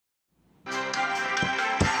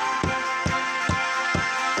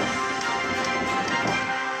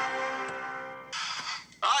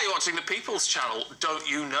watching the People's Channel. Don't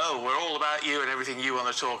you know? We're all about you and everything you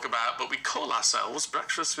want to talk about, but we call ourselves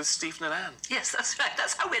Breakfast with Stephen and Anne. Yes, that's right.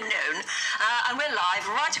 That's how we're known. And we're live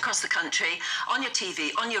right across the country, on your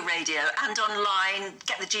TV, on your radio, and online.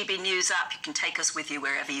 Get the GBNEWS app. You can take us with you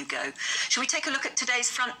wherever you go. Shall we take a look at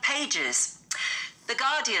today's front pages? The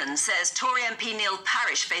Guardian says Tory MP Neil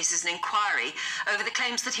Parish faces an inquiry over the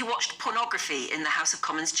claims that he watched pornography in the House of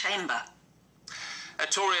Commons chamber.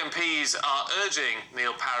 Tory MPs are urging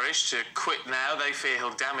Neil Parish to quit now. They fear he'll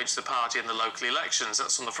damage the party in the local elections.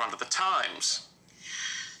 That's on the front of the Times.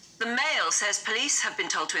 The Mail says police have been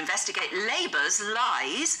told to investigate Labour's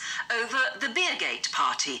lies over the Beergate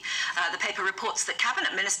party. The paper reports that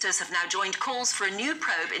cabinet ministers have now joined calls for a new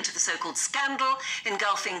probe into the so-called scandal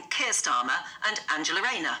engulfing Keir Starmer and Angela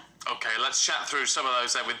Rayner. OK, let's chat through some of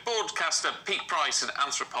those then with broadcaster Pete Price and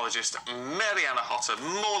anthropologist Marianne Hotter.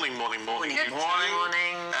 Morning, morning, morning. Good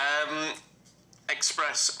morning.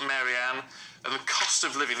 Express, Marianne, and the cost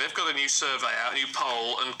of living. They've got a new survey out, a new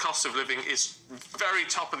poll, and cost of living is very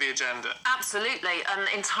top of the agenda. Absolutely, and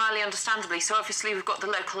entirely understandably. So obviously we've got the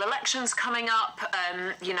local elections coming up.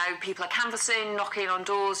 You know, people are canvassing, knocking on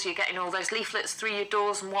doors. You're getting all those leaflets through your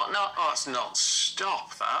doors and whatnot. Oh, it's not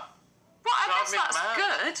stop that. Well, I guess that's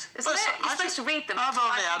good, isn't it? You're supposed to read them. I've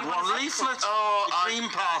only had one leaflet. Oh, the Green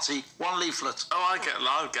Party, one leaflet. Oh, I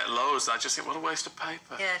get loads. I just think, what a waste of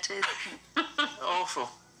paper. Yeah, it is. Awful.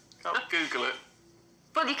 Can't Google it.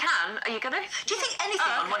 Well, you can. Are you going to? Do you think anything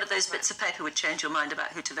on one of those bits of paper would change your mind about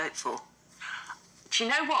who to vote for? Do you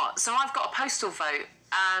know what? So I've got a postal vote,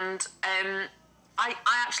 and I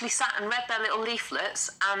actually sat and read their little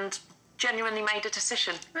leaflets and genuinely made a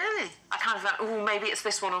decision. Really? I kind of went, oh, maybe it's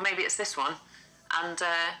this one or maybe it's this one, and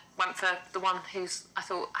went for the one who's I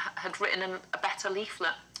thought had written a better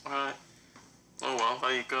leaflet. Right. Oh, well,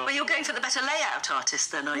 there you go. Well, you're going for the better layout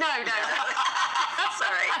artist then, are you? No.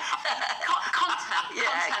 Sorry.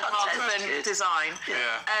 Content rather than design.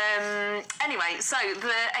 Yeah. Anyway, so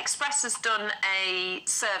the Express has done a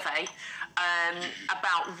survey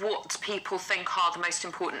about what people think are the most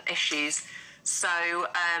important issues. So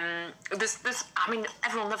there's I mean,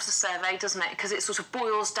 everyone loves a survey, doesn't it? Because it sort of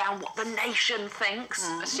boils down what the nation thinks,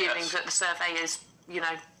 assuming that the survey is, you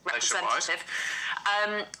know, representative.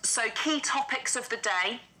 So key topics of the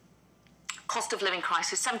day: cost of living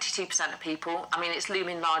crisis. 72% of people. I mean, it's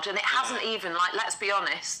looming large, and it hasn't even, like, let's be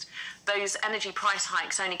honest, those energy price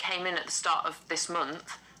hikes only came in at the start of this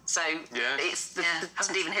month. So it's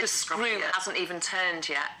hasn't even hit the screw hasn't even turned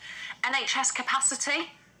yet. NHS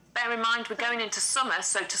capacity. Bear in mind, we're going into summer,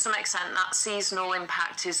 so to some extent that seasonal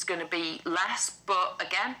impact is going to be less. But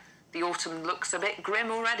again, the autumn looks a bit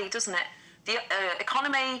grim already, doesn't it? The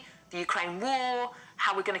economy, the Ukraine war,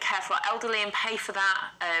 how we're going to care for our elderly and pay for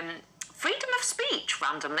that. Freedom of speech,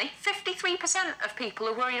 randomly. 53% of people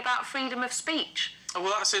are worried about freedom of speech. Oh,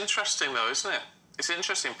 well, that's interesting, though, isn't it? It's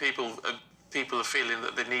interesting. People are feeling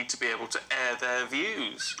that they need to be able to air their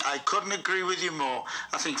views. I couldn't agree with you more.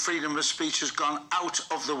 I think freedom of speech has gone out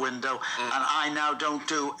of the window, and I now don't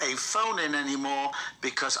do a phone-in anymore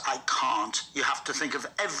because I can't. You have to think of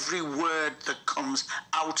every word that comes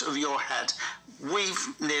out of your head.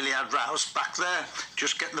 We've nearly had rows back there,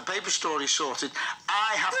 just getting the paper story sorted.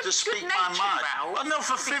 I have to speak my mind. Well, no,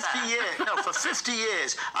 for 50 years. No, for 50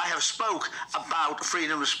 years, I have spoke about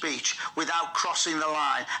freedom of speech without crossing the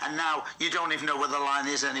line, and now you don't even know where the line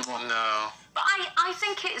is anymore. No. But I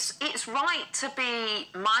think it's right to be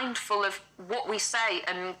mindful of what we say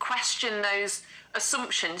and question those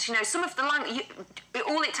assumptions. You know, some of the language,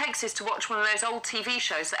 all it takes is to watch one of those old TV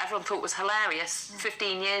shows that everyone thought was hilarious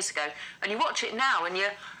 15 years ago, and you watch it now and your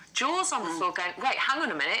jaws on the floor going, wait, hang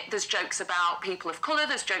on a minute, there's jokes about people of colour,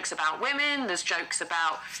 there's jokes about women, there's jokes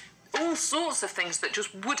about all sorts of things that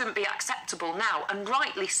just wouldn't be acceptable now, and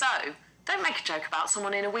rightly so. Don't make a joke about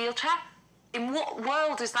someone in a wheelchair. In what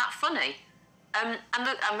world is that funny? And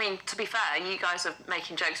look, I mean, to be fair, you guys are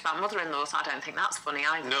making jokes about mother-in-laws. I don't think that's funny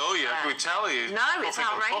either. No, we tell you. No, it's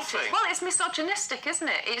outrageous. Well, it's misogynistic, isn't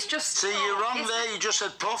it? It's just... See, you're wrong there. You just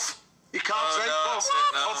said puff. You can't say puff.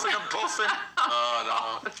 Puffing and puffing.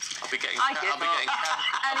 Oh, no. I'll be getting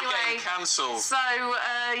cancelled. So,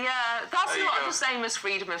 yeah, that's not the same as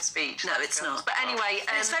freedom of speech. No, it's not. But anyway...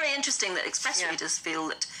 it's very interesting that Express readers feel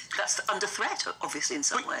that that's under threat, obviously, in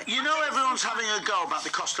some way. You know, everyone's having a go about the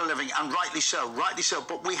cost of living, and rightly so,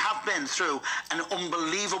 but we have been through an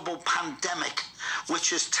unbelievable pandemic which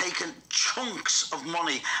has taken chunks of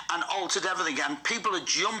money and altered everything, and people are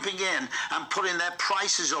jumping in and putting their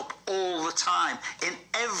prices up all the time in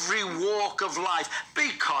every walk of life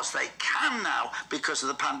because they can. can now because of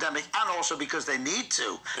the pandemic and also because they need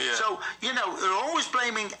to. Yeah. So, you know, they're always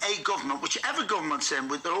blaming a government, whichever government's in,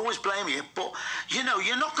 they're always blaming it. But, you know,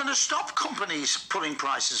 you're not going to stop companies putting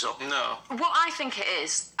prices up. No. What I think it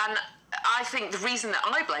is, and I think the reason that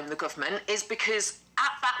I blame the government is because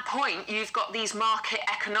at that point you've got these market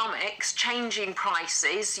economics changing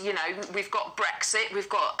prices. You know, we've got Brexit, we've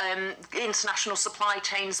got international supply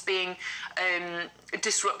chains being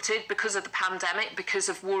disrupted because of the pandemic, because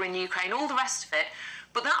of war in Ukraine, all the rest of it.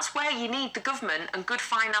 But that's where you need the government and good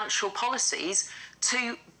financial policies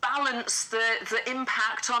to balance the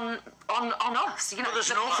impact on us. You know, but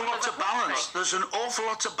there's an awful lot to balance. There's an awful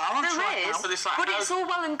lot to balance right now. But it's like, but it's all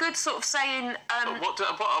well and good sort of saying... what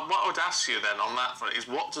I would ask you then on that front is,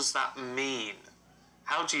 what does that mean?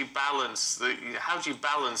 How do you balance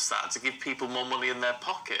that to give people more money in their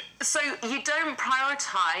pocket? So you don't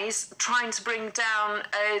prioritise trying to bring down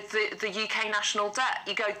the UK national debt.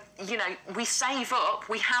 You go, you know, we save up,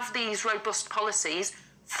 we have these robust policies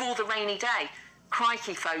for the rainy day.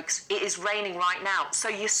 Crikey, folks, it is raining right now. So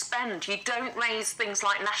you spend. You don't raise things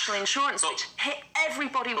like national insurance, which hit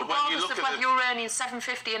everybody, regardless of whether you're earning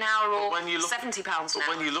 £7.50 an hour or £70 an hour. But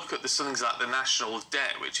when you look at the things like the national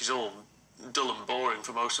debt, which is all dull and boring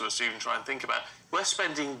for most of us to even try and think about, we're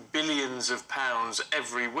spending billions of pounds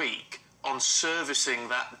every week on servicing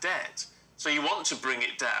that debt. So you want to bring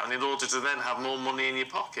it down in order to then have more money in your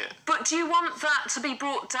pocket. But do you want that to be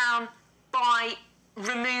brought down by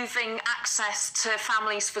removing access to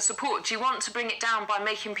families for support? Do you want to bring it down by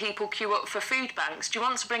making people queue up for food banks? Do you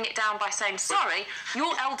want to bring it down by saying, sorry,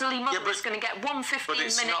 your elderly mother is going to get one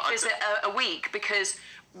 15-minute visit a week because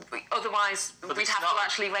otherwise we'd have to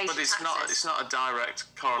actually raise taxes? But it's not a direct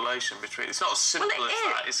correlation between... It's not as simple as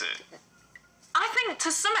that, is it? I think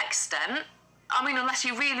to some extent... I mean, unless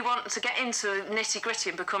you really want to get into the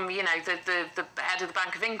nitty-gritty and become, you know, the head of the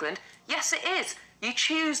Bank of England, yes, it is. You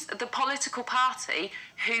choose the political party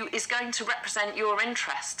who is going to represent your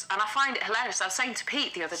interests. And I find it hilarious. I was saying to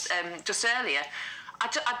Pete just earlier, I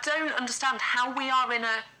don't understand how we are in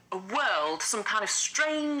a world, some kind of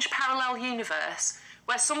strange parallel universe,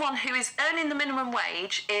 where someone who is earning the minimum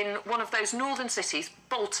wage in one of those northern cities,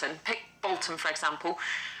 Bolton, pick Bolton for example,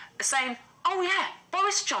 saying, oh yeah,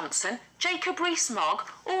 Boris Johnson, Jacob Rees-Mogg,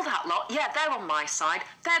 all that lot, yeah, they're on my side.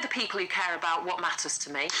 They're the people who care about what matters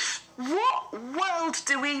to me. What world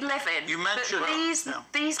do we live in? You mentioned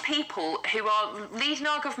these people who are leading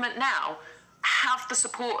our government now have the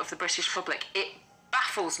support of the British public. It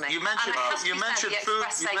baffles me. You mentioned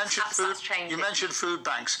food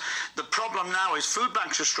banks. The problem now is food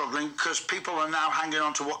banks are struggling because people are now hanging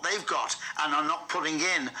on to what they've got and are not putting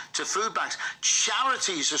in to food banks.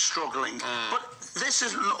 Charities are struggling, but this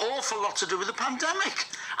is an awful lot to do with the pandemic.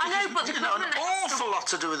 I know, but an awful lot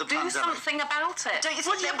to do with the pandemic. Do something about it. Don't you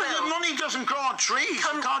think but the money doesn't grow on trees.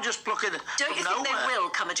 You can't just pluck it. Don't you think there will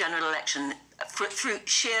come a general election through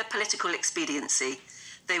sheer political expediency?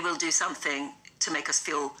 They will do something to make us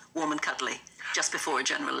feel warm and cuddly just before a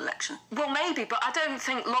general election. Well, maybe, but I don't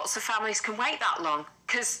think lots of families can wait that long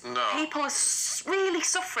because people are really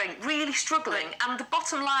suffering, really struggling, and the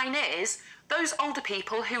bottom line is those older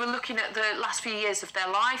people who are looking at the last few years of their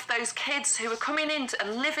life, those kids who are coming in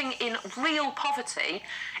and living in real poverty,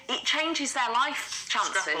 it changes their life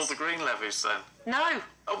chances. Scrap all the green levies then? No.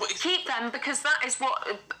 Keep them because that is what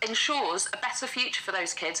ensures a better future for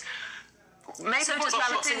those kids. Maybe so just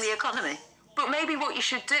balancing the economy. But maybe what you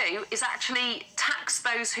should do is actually tax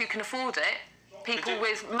those who can afford it. People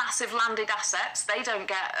with massive landed assets, they don't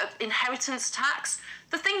get inheritance tax.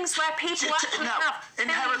 The things where people actually have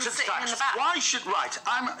inheritance tax. In the back. Why should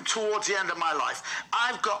I'm towards the end of my life.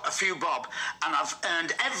 I've got a few bob, and I've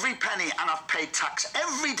earned every penny, and I've paid tax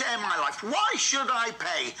every day of my life. Why should I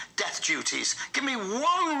pay death duties? Give me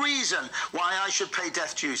one reason why I should pay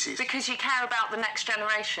death duties. Because you care about the next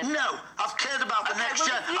generation. No, I've cared about the next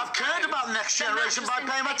generation. I've cared about the next generation by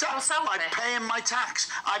paying my tax. By paying my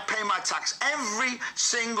tax. I pay my tax every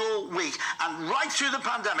single week, and right through the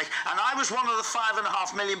pandemic. And I was one of the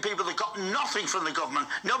 5.5 million people that got nothing from the government.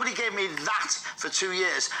 Nobody gave me that for 2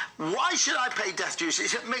 years. Why should I pay death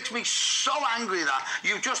duties? It makes me so angry that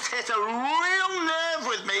you've just hit a real nerve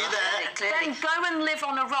with me there. Then go and live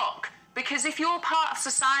on a rock. Because if you're part of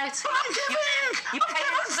society... But I'm giving!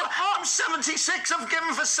 I'm 76, I've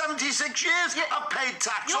given for 76 years. I've paid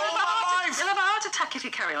tax all my life. You'll have a heart attack if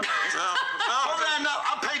you carry on. Well then,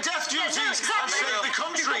 I pay death duties and save the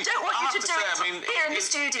country. I don't want you to do it here in the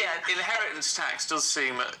studio. Inheritance tax does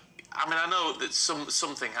seem... I mean, I know that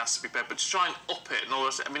something has to be paid, but to try and up it and all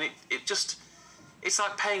this, I mean, it just... It's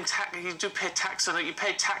like paying tax. You do pay tax on it. You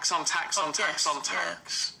pay tax on tax on tax on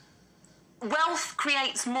tax. wealth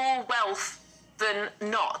creates more wealth than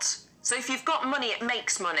not. So if you've got money, it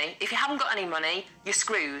makes money. If you haven't got any money, you're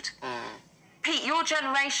screwed. Pete, your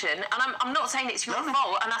generation, and I'm not saying it's your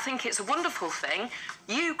fault, and I think it's a wonderful thing,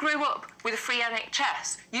 you grew up with a free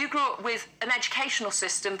NHS. You grew up with an educational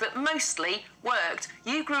system that mostly worked.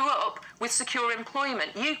 You grew up with secure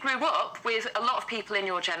employment. You grew up with a lot of people in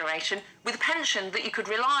your generation with a pension that you could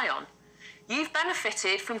rely on. You've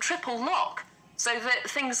benefited from triple lock, so that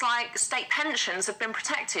things like state pensions have been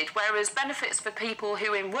protected, whereas benefits for people who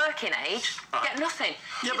are in working age get nothing.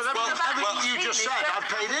 Yeah, but everything you just said, I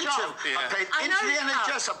paid into. I paid into the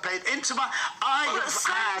NHS, I paid into my... I've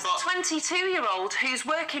had... a 22-year-old who's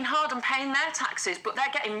working hard and paying their taxes, but they're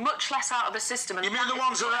getting much less out of the system. And you mean the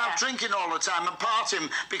ones that are out drinking all the time and partying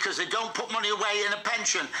because they don't put money away in a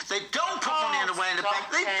pension? They don't put money away in a pension.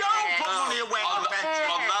 They don't put money away in a pension.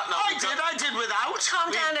 On that note, I did without. Calm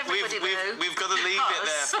down, everybody. We've got to leave it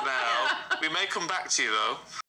there for now. We may come back to you, though.